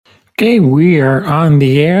Okay, we are on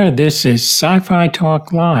the air. This is Sci-Fi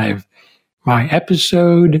Talk Live, my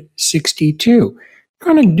episode 62.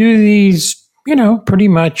 I'm going to do these, pretty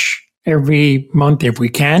much every month if we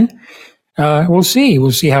can. We'll see.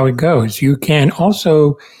 We'll see how it goes. You can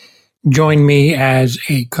also join me as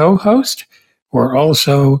a co-host or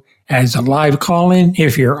also as a live call-in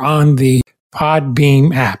if you're on the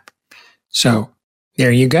Podbeam app. So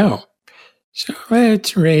there you go. So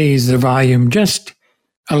let's raise the volume just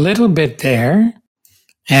a little bit there,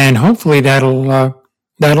 and hopefully that'll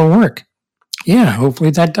work. Yeah,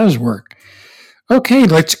 hopefully that does work. Okay,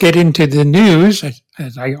 let's get into the news.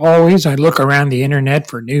 As I always, I look around the internet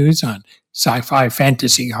for news on sci-fi,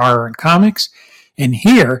 fantasy, horror, and comics, and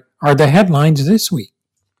here are the headlines this week.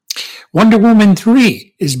 Wonder Woman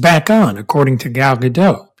 3 is back on, according to Gal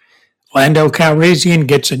Gadot. Lando Calrissian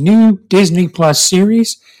gets a new Disney Plus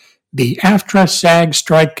series. The Aftra Sag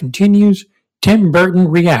Strike Continues. Tim Burton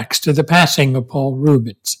reacts to the passing of Paul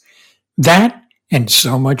Ruebens. That and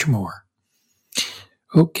so much more.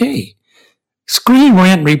 Okay. Screen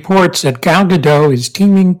Rant reports that Gal Gadot is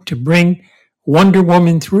teaming to bring Wonder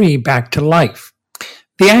Woman 3 back to life.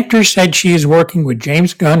 The actor said she is working with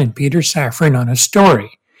James Gunn and Peter Safran on a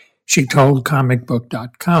story, she told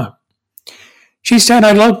comicbook.com. She said,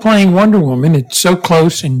 "I love playing Wonder Woman. It's so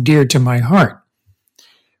close and dear to my heart.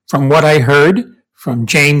 From what I heard from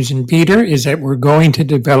James and Peter is that we're going to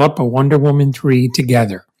develop a Wonder Woman 3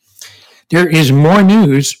 together." There is more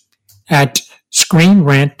news at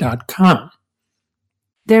ScreenRant.com.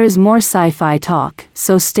 There is more sci-fi talk,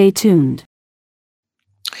 so stay tuned.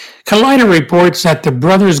 Collider reports that the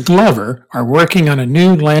brothers Glover are working on a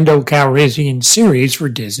new Lando Calrissian series for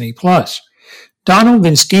Disney+. Donald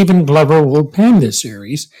and Stephen Glover will pen the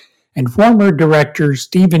series, and former director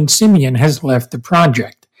Steven Simeon has left the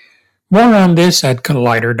project. More on this at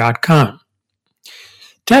Collider.com.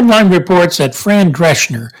 Deadline reports that Fran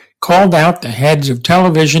Drescher called out the heads of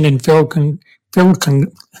television and film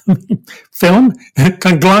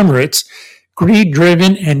conglomerates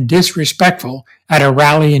greed-driven and disrespectful at a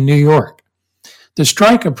rally in New York. The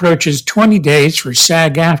strike approaches 20 days for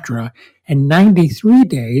SAG-AFTRA and 93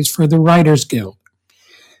 days for the Writers Guild.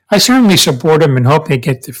 I certainly support them and hope they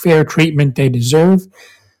get the fair treatment they deserve.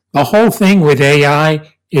 The whole thing with AI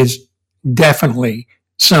is definitely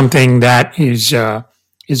something that is on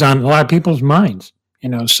a lot of people's minds,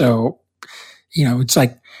 so, it's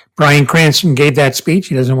like Bryan Cranston gave that speech.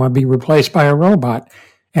 He doesn't want to be replaced by a robot.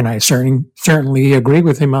 And I certainly agree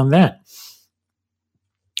with him on that.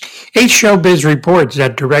 Showbiz reports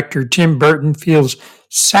that director Tim Burton feels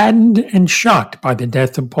saddened and shocked by the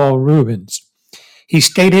death of Paul Ruebens. He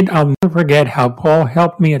stated, "I'll never forget how Paul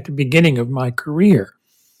helped me at the beginning of my career.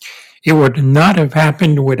 It would not have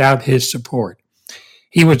happened without his support.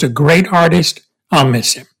 He was a great artist. I'll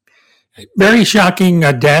miss him." Very shocking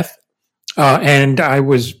death, and I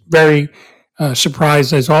was very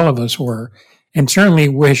surprised, as all of us were, and certainly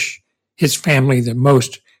wish his family the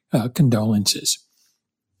most condolences.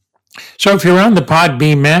 So if you're on the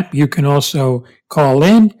Podbeam app, you can also call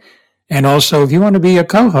in, and also if you want to be a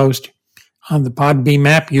co-host on the Podbeam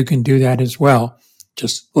app, you can do that as well.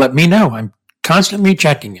 Just let me know. I'm constantly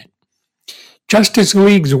checking it. Justice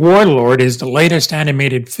League's Warlord is the latest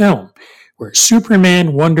animated film where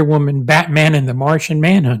Superman, Wonder Woman, Batman, and the Martian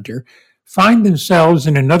Manhunter find themselves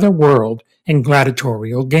in another world in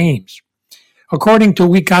gladiatorial games. According to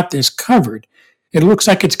We Got This Covered, it looks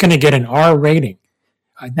like it's going to get an R rating.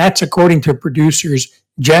 That's according to producers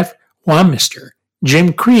Jeff Wamister,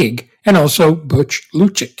 Jim Krieg, and also Butch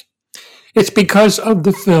Luchik. It's because of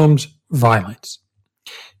the film's violence.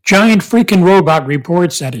 Giant Freaking Robot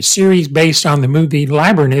reports that a series based on the movie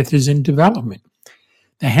Labyrinth is in development.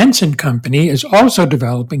 The Henson Company is also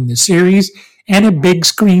developing the series and a big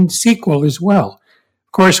screen sequel as well.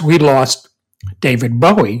 Of course, we lost David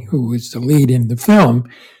Bowie, who was the lead in the film,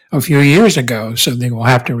 a few years ago, so they will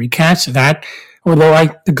have to recast that, although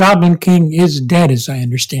the Goblin King is dead, as I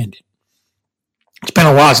understand it. It's been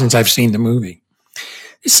a while since I've seen the movie.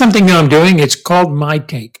 It's something that I'm doing. It's called My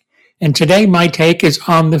Take, and today my take is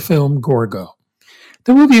on the film Gorgo.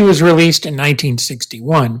 The movie was released in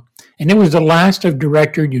 1961, and it was the last of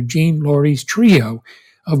director Eugene Laurie's trio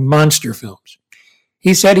of monster films.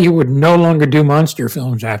 He said he would no longer do monster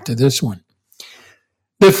films after this one.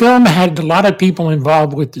 The film had a lot of people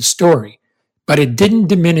involved with the story, but it didn't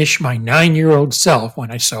diminish my 9-year-old self when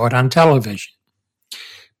I saw it on television.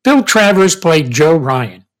 Bill Travers played Joe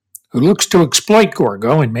Ryan, who looks to exploit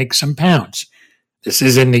Gorgo and make some pounds. This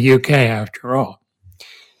is in the UK, after all.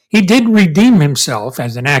 He did redeem himself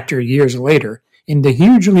as an actor years later in the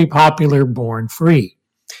hugely popular Born Free.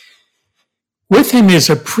 With him is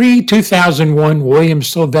a pre-2001 William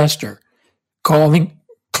Sylvester playing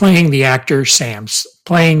the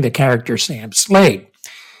character Sam Slade.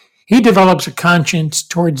 He develops a conscience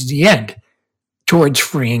towards the end, towards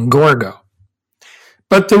freeing Gorgo.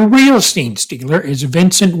 But the real scene stealer is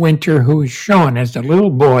Vincent Winter, who is shown as the little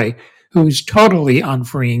boy who is totally on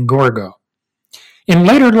freeing Gorgo. In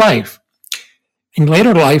later life,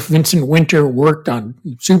 Vincent Winter worked on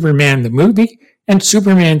Superman the movie and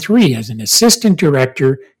Superman 3 as an assistant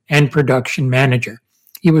director and production manager.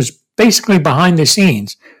 He was basically behind the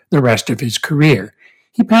scenes the rest of his career.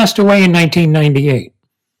 He passed away in 1998.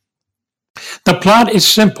 The plot is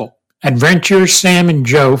simple. Adventurers Sam and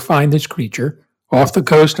Joe find this creature off the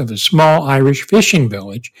coast of a small Irish fishing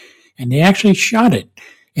village, and they actually shot it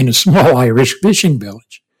in a small Irish fishing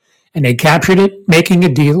village. And they captured it, making a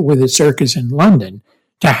deal with a circus in London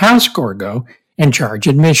to house Gorgo and charge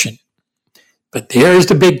admission. But there's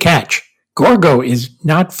the big catch. Gorgo is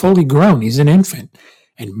not fully grown. He's an infant.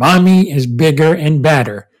 And Mommy is bigger and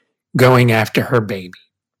badder, going after her baby.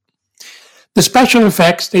 The special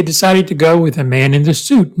effects, they decided to go with a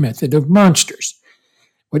man-in-the-suit method of monsters.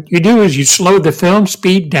 What you do is you slow the film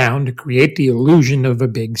speed down to create the illusion of a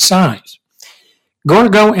big size.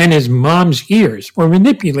 Gorgo and his mom's ears were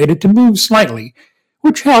manipulated to move slightly,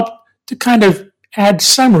 which helped to kind of add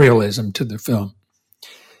some realism to the film.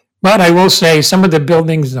 But I will say some of the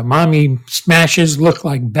buildings the mommy smashes look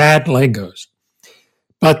like bad Legos.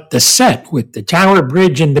 But the set with the Tower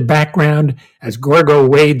Bridge in the background as Gorgo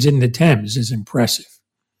wades in the Thames is impressive.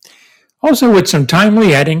 Also, with some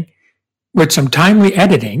timely editing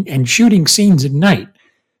and shooting scenes at night,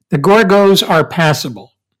 the Gorgos are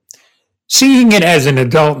passable. Seeing it as an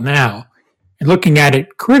adult now and looking at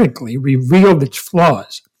it critically revealed its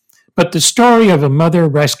flaws, but the story of a mother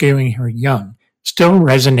rescuing her young still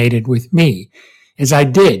resonated with me, as I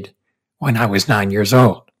did when I was 9 years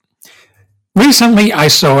old. Recently, I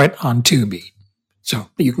saw it on Tubi, so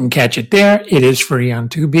you can catch it there. It is free on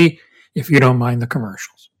Tubi if you don't mind the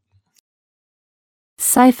commercials.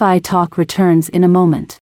 Sci-Fi Talk returns in a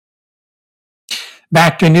moment.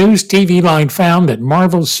 Back to news, TV Line found that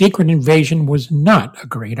Marvel's Secret Invasion was not a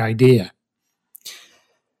great idea.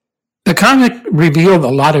 The comic revealed a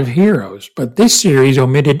lot of heroes, but this series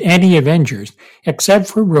omitted any Avengers except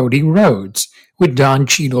for Rhodey Rhodes, with Don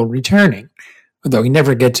Cheadle returning, although he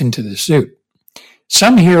never gets into the suit.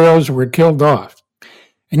 Some heroes were killed off,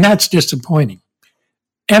 and that's disappointing.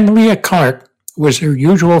 Emilia Clarke was her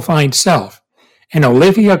usual fine self, and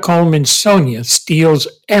Olivia Colman's Sonia steals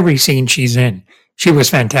every scene she's in. She was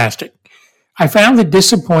fantastic. I found it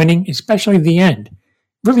disappointing, especially the end,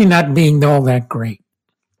 really not being all that great.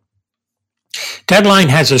 Deadline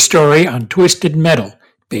has a story on Twisted Metal,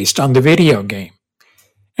 based on the video game.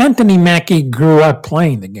 Anthony Mackie grew up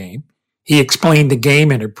playing the game. He explained the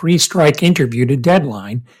game in a pre-strike interview to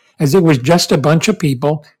Deadline, as it was just a bunch of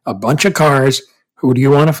people, a bunch of cars. Who do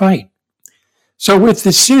you want to fight? So with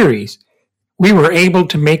the series, we were able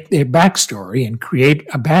to make their backstory and create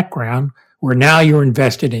a background where now you're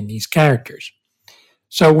invested in these characters.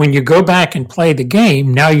 So when you go back and play the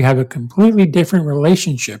game, now you have a completely different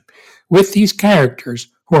relationship with these characters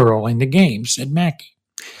who are all in the game, said Mackie.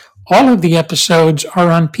 All of the episodes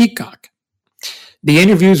are on Peacock. The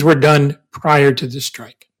interviews were done prior to the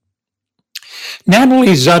strike. Natalie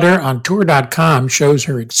Zutter on Tour.com shows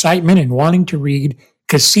her excitement in wanting to read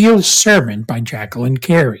Cassile's Servant by Jacqueline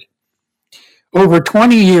Carey. Over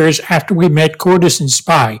 20 years after we met Cordis and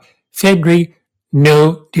Spy, Fedri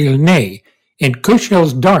No Dilnay, in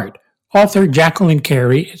Cushill's Dart, author Jacqueline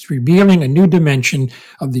Carey is revealing a new dimension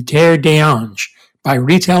of the Terre d'Ange by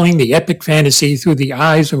retelling the epic fantasy through the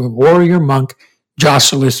eyes of a warrior monk,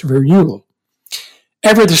 Jocelyn Verule.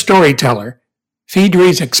 Ever the storyteller,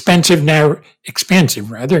 Fedri's expansive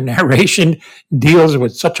narration deals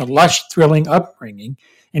with such a lush, thrilling upbringing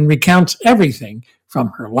and recounts everything from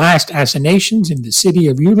her last assassinations in the city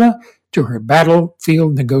of Eula to her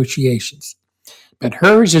battlefield negotiations. But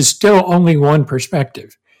hers is still only one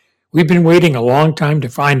perspective. We've been waiting a long time to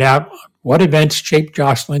find out what events shaped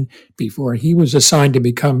Jocelyn before he was assigned to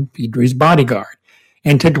become Fedri's bodyguard,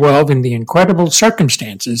 and to dwell in the incredible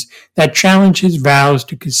circumstances that challenged his vows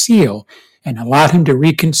to Cassile and allowed him to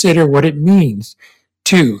reconsider what it means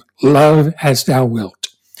to love as thou wilt.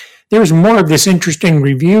 There's more of this interesting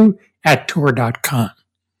review at Tour.com.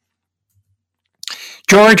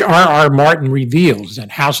 George R.R. Martin reveals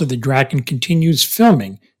that House of the Dragon continues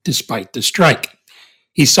filming despite the strike.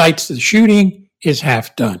 He cites the shooting is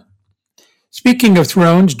half done. Speaking of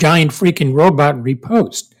Thrones, Giant Freaking Robot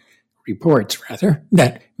reports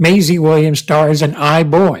that Maisie Williams stars an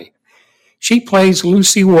iBoy. She plays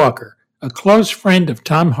Lucy Walker, a close friend of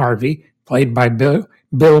Tom Harvey, played by Bill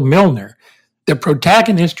Milner, the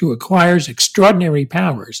protagonist who acquires extraordinary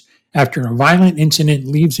powers after a violent incident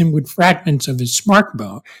leaves him with fragments of his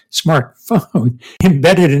smartphone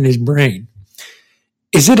embedded in his brain.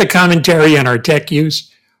 Is it a commentary on our tech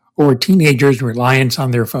use or teenagers' reliance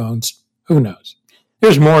on their phones? Who knows?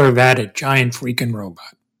 There's more of that at Giant Freaking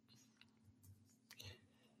Robot.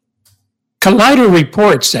 Collider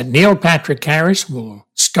reports that Neil Patrick Harris will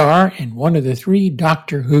star in one of the 3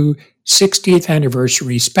 Doctor Who 60th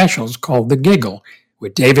anniversary specials called The Giggle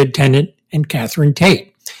with David Tennant and Catherine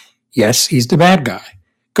Tate. Yes, he's the bad guy.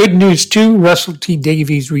 Good news too, Russell T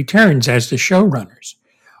Davies returns as the showrunners.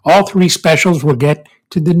 All 3 specials will get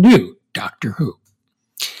to the new Doctor Who.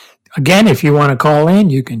 Again, if you want to call in,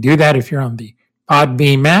 you can do that if you're on the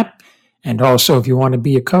Podbeam app, and also if you want to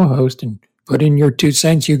be a co-host and put in your 2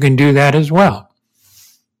 cents, you can do that as well.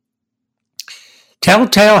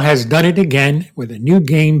 Telltale has done it again with a new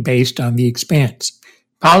game based on The Expanse.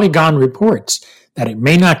 Polygon reports that it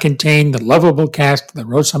may not contain the lovable cast of the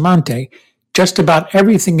Rosamonte. Just about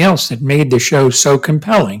everything else that made the show so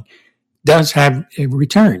compelling does have a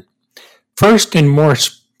return. First and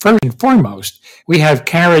foremost, we have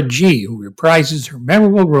Kara G, who reprises her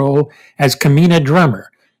memorable role as Kamina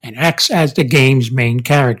Drummer and acts as the game's main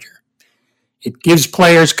character. It gives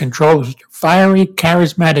players control of a fiery,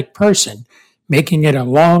 charismatic person, making it a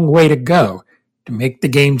long way to go to make the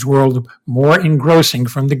game's world more engrossing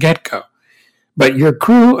from the get-go. But your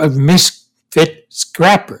crew of misfit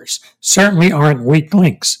scrappers certainly aren't weak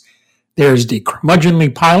links. There's the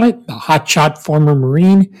curmudgeonly pilot, the hotshot former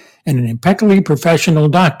Marine, and an impeccably professional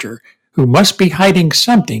doctor who must be hiding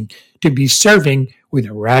something to be serving with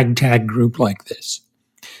a ragtag group like this.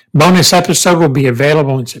 Bonus episode will be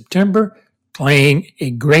available in September, playing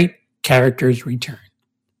a great character's return.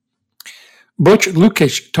 Butch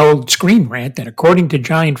Lucas told Screen Rant that according to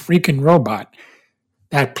Giant Freaking Robot,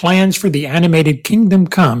 that plans for the animated Kingdom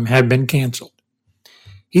Come have been canceled.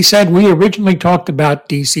 He said, we originally talked about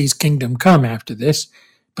DC's Kingdom Come after this,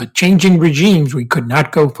 but changing regimes, we could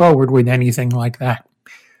not go forward with anything like that.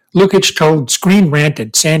 Lucas told Screen Rant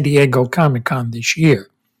at San Diego Comic-Con this year.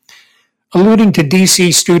 Alluding to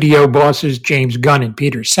DC studio bosses James Gunn and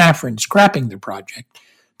Peter Safran scrapping the project,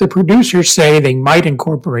 the producers say they might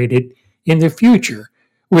incorporate it in the future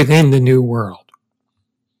within the new world.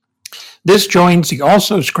 This joins the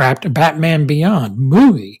also scrapped Batman Beyond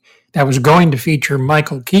movie that was going to feature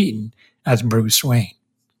Michael Keaton as Bruce Wayne.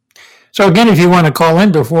 So again, if you want to call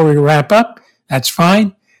in before we wrap up, that's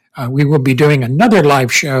fine. We will be doing another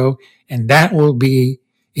live show, and that will be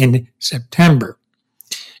in September.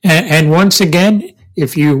 And once again,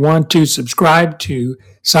 if you want to subscribe to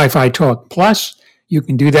Sci-Fi Talk Plus, you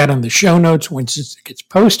can do that on the show notes once it gets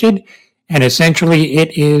posted. And essentially,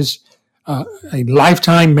 it is a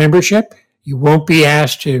lifetime membership. You won't be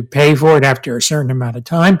asked to pay for it after a certain amount of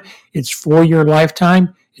time. It's for your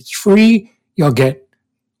lifetime. It's free. You'll get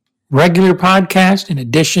regular podcasts, in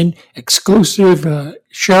addition, exclusive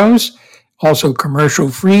shows, also commercial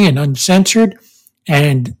free and uncensored,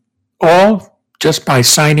 and all just by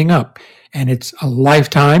signing up. And it's a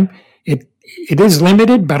lifetime. It is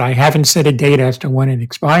limited, but I haven't set a date as to when it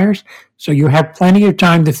expires, so you have plenty of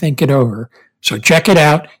time to think it over. So check it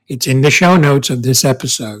out. It's in the show notes of this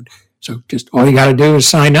episode. So just all you got to do is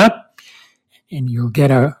sign up, and you'll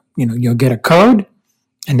get a code.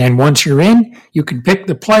 And then once you're in, you can pick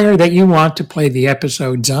the player that you want to play the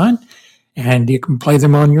episodes on, and you can play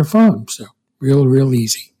them on your phone. So real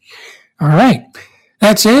easy. All right.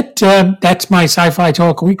 That's it. That's my Sci-Fi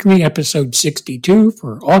Talk Weekly, episode 62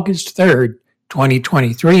 for August 3rd,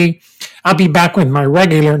 2023. I'll be back with my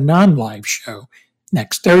regular non-live show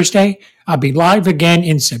next Thursday. I'll be live again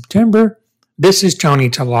in September. This is Tony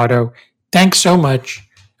Tellado. Thanks so much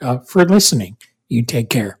for listening. You take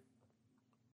care.